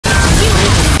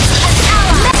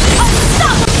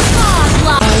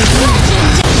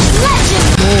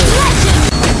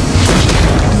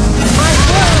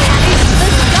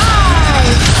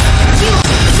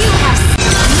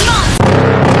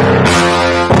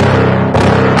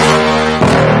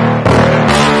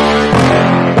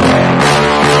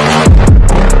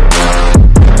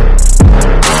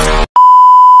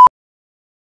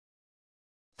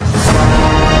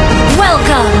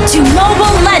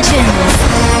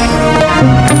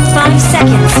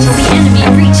seconds till the enemy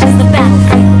reaches the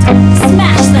battlefield.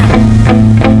 Smash them!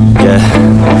 Yeah,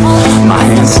 my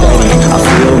hands steady, I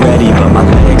feel ready, but my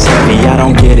legs heavy, I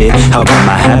don't get it. How come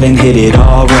I haven't hit it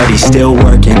already? Still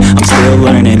working, I'm still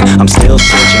learning, I'm still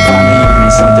searching, finally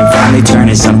earning something, finally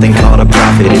turning something called a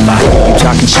profit. If I hear you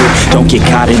talking shit, don't get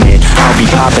caught in it. I'll be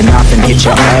popping off and get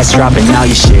your ass dropping all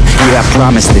your shit. Yeah, I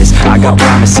promise this, I got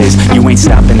promises, you ain't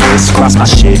stopping this. Cross my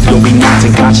shit, you'll be knocked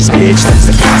unconscious, bitch. That's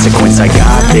the consequence, I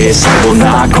got this, I will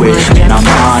not quit. Man, I'm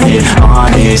on it,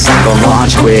 honest, I'm gon'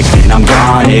 launch quick, then I'm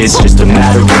gone. It's just a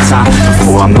matter of time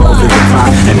before I'm over the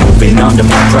climb and moving under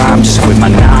my prime. Just quit my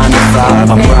 9 to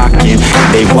 5, I'm rocking, and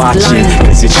they watching,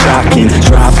 cause it's shocking.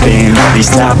 Dropping all these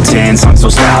top 10 songs, so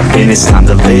stopping. It's time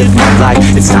to live my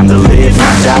life, it's time to live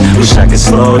my die. Wish I could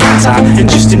slow down time and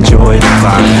just enjoy the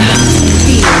climb.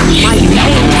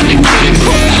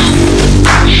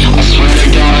 I swear to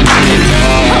God I did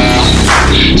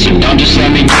it, so don't just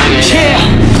let me get it.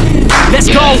 Yeah, let's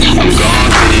go. I'm gonna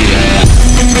be there.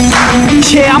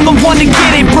 Yeah, I'm the one to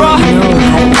get it, bruh.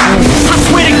 I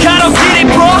swear to God I'll get it,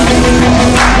 bruh.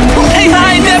 Hey,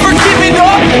 I ain't never giving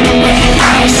up.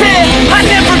 Yeah, I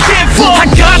never give up. I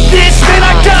got this, man,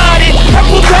 I got it. I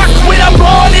will not quit, I'm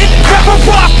on it. Never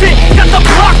off it. Got the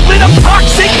block lit, I'm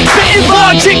toxic. Spitting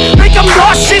logic, make them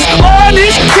nauseous.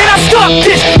 Honest, can I stop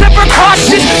this? Never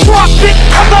cautious, drop it.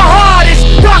 I'm the hardest.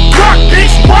 Dark,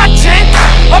 bitch, watch it.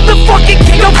 I'm the fucking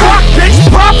king of rock, bitch.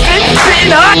 Profit,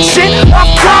 spitting hot shit. I'm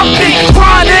topic,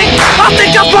 chronic. I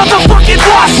think I'm motherfucking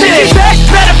lost it. Back,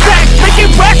 matter of fact,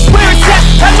 making racks where it's at.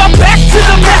 Have my back to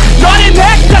the mat, not an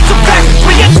act, that's a fact.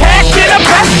 We attack in a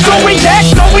back, so we act.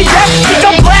 Think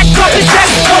I'm black, off his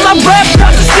ass. While I'm rap,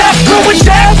 not the step. Ruin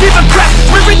down, give a crap.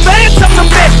 We're advanced, I'm the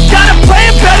man. Gotta play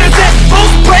it better than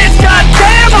most brands.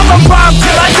 Goddamn, I'm a rhyme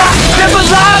till I die. Never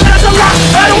lie, that's a lie.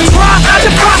 I don't try, I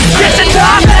defy. Get the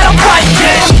time that I'm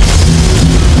fighting.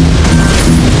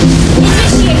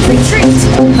 Initiate retreat.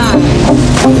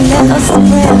 Let us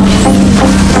spread.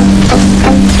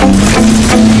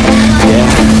 Yeah,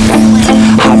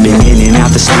 I've been in and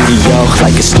out the studio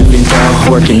like a student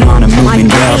though, working on a moving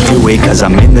well. Do it cause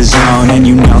I'm in the zone, and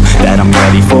you know that I'm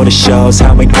ready for the shows.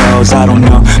 How it goes, I don't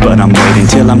know, but I'm waiting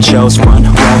till I'm chose. One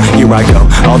row, here I go.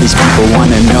 All these people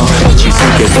wanna know what you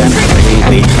think of them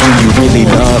lately. Do you really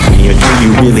love me, or do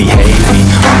you really hate me?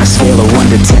 On a scale of 1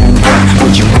 to 10, what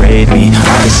would you grade me?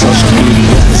 All this social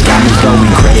media has got me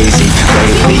going crazy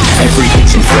lately.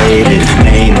 Everything's inflated,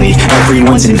 mainly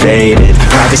everyone's invaded.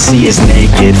 Privacy is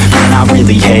naked, man, I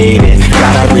really hate it.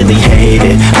 God, I really hate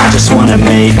it. I just wanna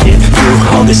make it through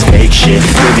all this fake shit.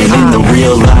 Living in the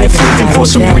real life, living for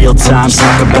some real times.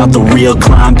 Talk about the real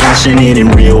climb, passionate in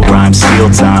real rhymes. Steal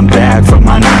time back from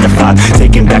my 9 to 5,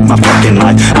 taking back my fucking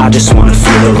life. I just wanna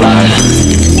feel alive.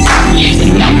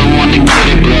 And I'm the one to get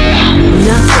it, bro.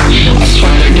 I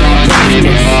swear to God I did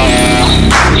it, bro.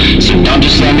 So don't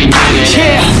just let me get it.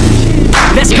 Yeah,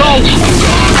 let's go. I'm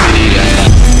gonna be there.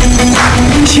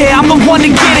 Yeah, I'm the one to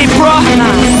get it, bruh.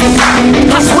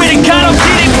 I swear to God I'll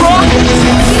get it, bruh.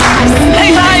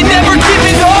 Hey, I ain't never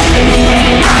giving up.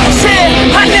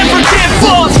 Yeah, I never give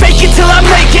up. Fake it till I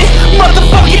make it.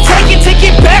 Motherfucking take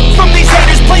it back from these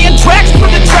haters. Playing tracks for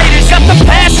the traitors. Got the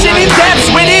passion and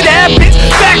depth when it happens.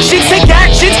 Factions take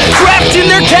actions, drafting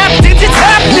their captains. It's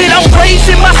happening, I'm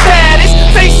raising my status.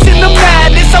 Facing the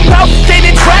madness, I'm out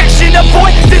gaining traction.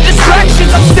 Avoid the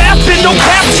distractions, I'm snapping, no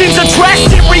captions.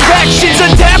 Attracting reactions,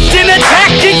 adapting,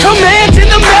 attacking, commanding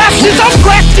the masses. I'm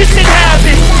practicing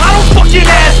habits, I don't fucking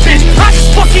ask bitch. I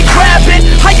just fucking grab it,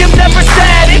 I am never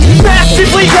static.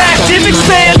 Massively active,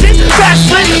 expanding,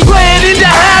 backslid, planning to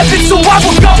have it. So I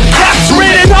will go capture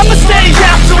it, and I'ma stay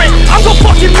after it. I'm gon'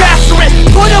 fucking master it,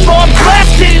 put them on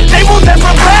blast it. They will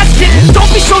never last it,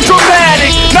 don't be so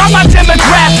dramatic. Not my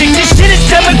demographic, this shit is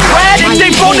democratic.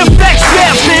 They phone effects,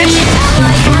 yeah bitch.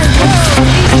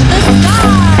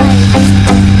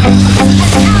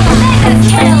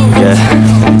 Yeah,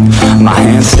 my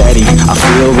hands steady, I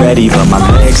feel ready, but my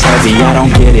legs heavy, I don't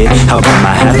get it. How come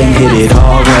I haven't hit it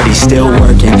already? Still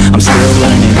working, I'm still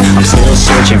learning, I'm still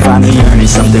searching. Finally earning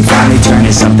something, finally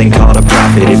turning something called a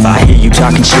profit. If I hear you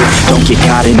talking shit, don't get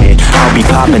caught in it. I'll be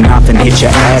popping off and hit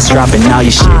your ass, dropping all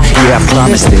your shit. Yeah, I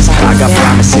promise this, I got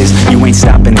promises, you ain't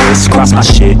stopping this. Cross my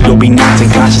shit, you'll be knocked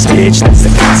unconscious, bitch. That's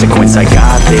the consequence, I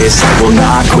got this, I will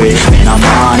not quit. Man, I'm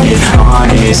on it,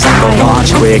 honest, I'm gon'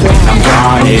 launch quick. Man, I'm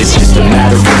gone, it's just a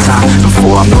matter of time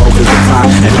before I'm over the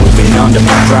climb and moving under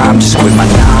my prime. Just quit my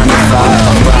 9 to 5,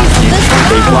 I'm rocking,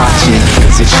 they watching,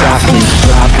 cause it's shocking.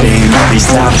 Dropping all these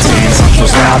top 10s, I'm so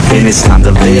stopping. It's time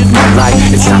to live my life,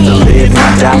 it's time to live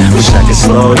my die. Wish I could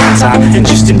slow down time and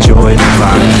just enjoy the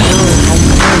climb.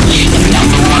 And I'm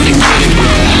the one to get it,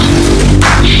 bro.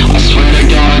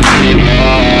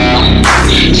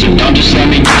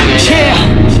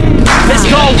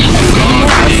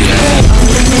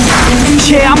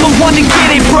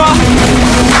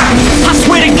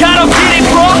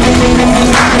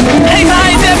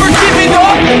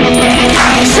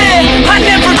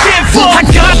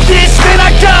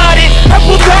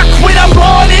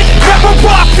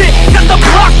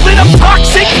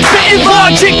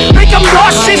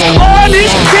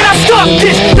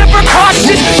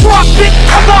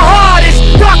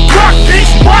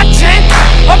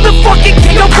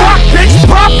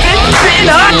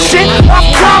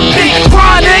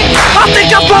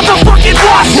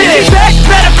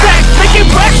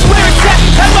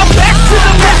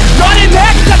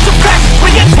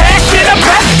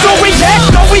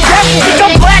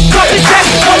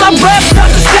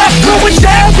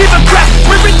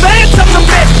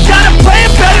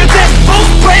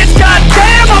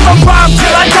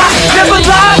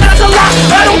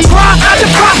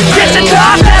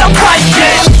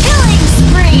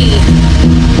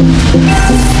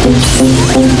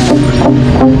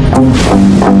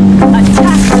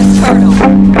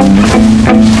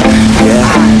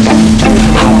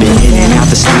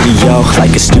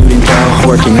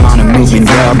 working on a movement,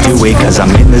 yeah, I'll do it cause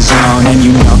I'm in the zone. And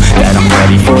you know that I'm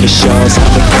ready for the shows. How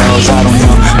it goes, I don't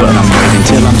know, but I'm waiting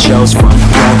till I'm chose. Front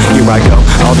row, here I go.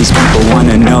 All these people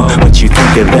wanna know what you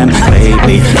think of them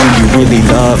lately. Do you really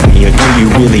love me or do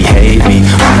you really hate me?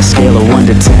 On a scale of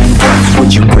 1 to 10, what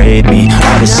would you grade me?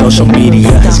 All this social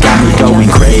media has got me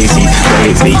going crazy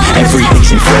lately.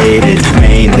 Everything's inflated,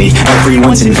 mainly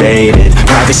everyone's invaded.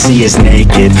 Privacy is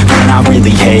naked, man, I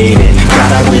really hate it.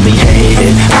 God, I really hate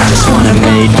it. I just wanna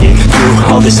make it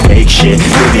through all this fake shit.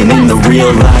 Living in the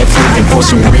real life, living for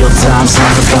some real time.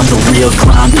 Songs about the real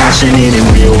climb, passionate in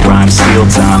real rhymes. Steal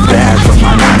time back from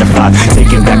my 9 to 5,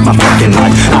 taking back my fucking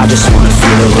life. I just wanna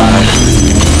feel alive.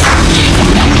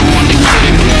 I'm the one to get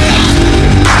it, bro.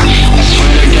 I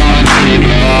swear to God, I get it,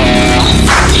 bro.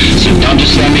 So don't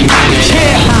just let me get it.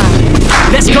 Yeah,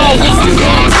 let's go. I'm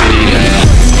gonna get it, yeah.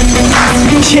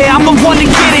 Yeah, I'm the one to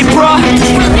get it, bro.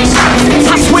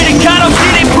 I swear to God, I'll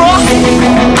get it, bro.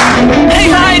 Hey,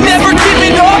 I ain't never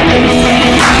giving up.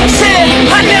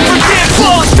 Yeah, I never give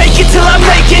up. Fake it till I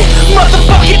make it.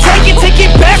 Motherfucking take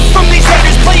it back from these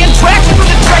haters. Playing tracks for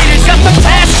the traitors. Got the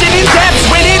passion and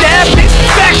depth when it happens.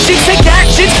 Factions take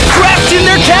actions, drafting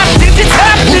their captains. It's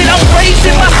happening, I'm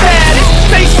raising my status.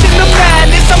 Facing the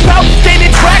madness, I'm out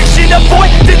gaining traction.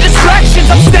 Avoid the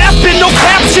distractions, I'm snapping, no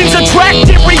captions.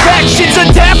 Attracting reactions,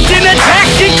 adapting,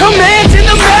 attacking, commanding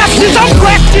the masses. I'm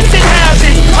practicing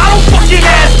habits, I don't fucking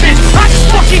ask it, I just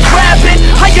fucking grab it.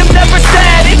 I am never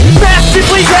static,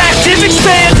 massively active,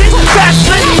 expanding,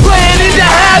 backslid, planning to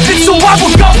have it. So I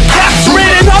will go capture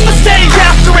it and I'ma stay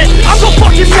after it. I'm gonna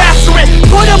fucking master it,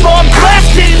 put them on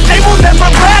blast it. They will never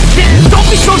last it, don't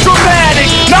be so dramatic.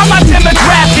 Not my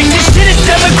demographic, this shit is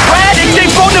democratic. They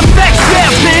vote NEFFEX,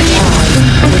 yeah bitch.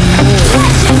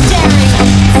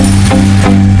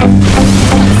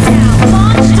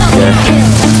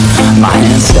 My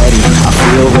hands steady, I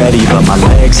feel ready, but my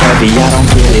legs heavy, I don't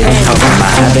get it. How come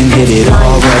I haven't hit it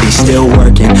already? Still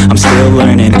working, I'm still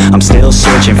learning, I'm still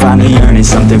searching, finally earning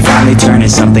something, finally turning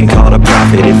something called a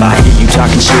profit. If I hear you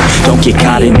talking shit, don't get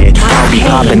caught in it. I'll be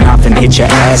popping off and hit your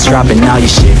ass, dropping all your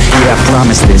shit. Yeah, I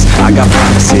promise this, I got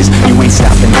promises, you ain't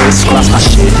stopping this. Cross my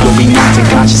shit, you'll be knocked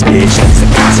unconscious, bitch. That's the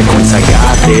consequence, I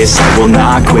got this, I will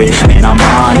not quit. Man, I'm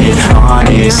on it,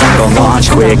 honest, I'm gon' launch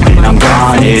quick, then I'm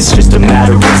gone. It's just a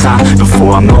matter of time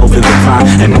before I'm over the climb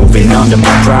and moving under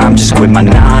my prime. Just quit my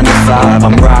 9 to 5,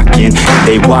 I'm rocking,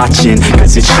 they watching,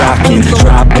 cause it's shocking.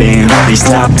 Dropping all these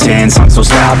top 10 songs, so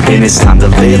stopping. It's time to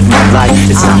live my life,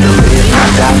 it's time to live my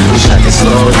die. Wish I could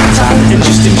slow down time and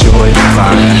just enjoy the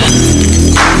climb.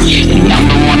 And I'm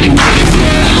the one to get it,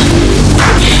 bro.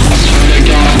 I swear to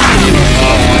God, I get it,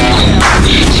 bro.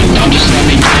 So don't just let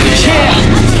me get it, Yeah,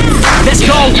 let's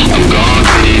go. I'm gonna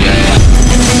get it, yeah.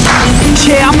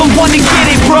 Yeah, I'm the one to get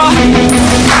it, bro.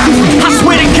 I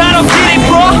swear to God, I'll get it,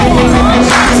 bro.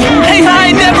 Hey, I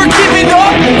ain't never giving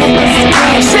up.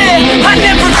 Yeah, I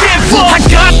never give up. I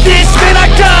got this, man, I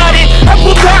got it. I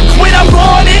will not quit, I'm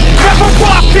on it. Never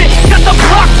rock it. Got the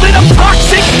block lit, I'm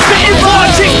toxic. Spitting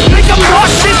logic, make them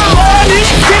nauseous.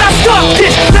 Honest, then I stop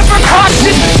this. Never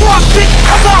cautious, drop it.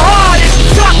 I'm the hardest.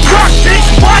 Stop darkness,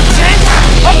 watch it.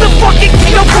 I'm the fucking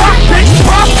king of rock, bitch.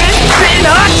 Drop it, spitting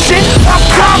hot shit. I'm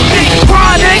dropping,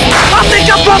 chronic. I think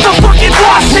I'm motherfucking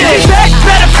lost it. Back,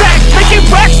 matter of fact, making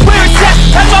racks where it's at.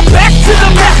 Had my back to the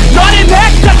mat, not an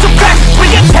act, that's a fact. We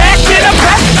attack in a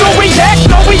back, so react,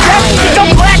 no react. Think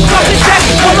I'm black, not the jack.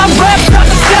 Well, I'm rap, not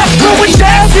the step. Ruin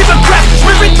jazz, even crack.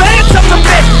 We're advanced, I'm the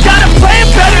man. Got a plan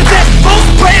better than most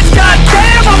brands.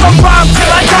 Goddamn, I'm a rhyme till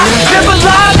I die. Never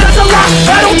lie, that's a lie.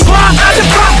 I don't try, I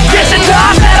defy. Yes, and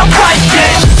die, that I'm right,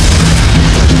 yeah.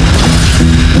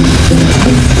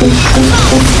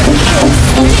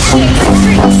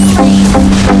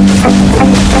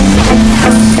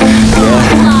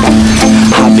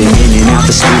 I've been in and out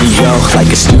the studio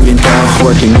like a student though,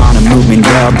 working on a movement,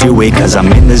 yeah, I'll do it cause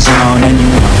I'm in the zone. And you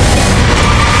know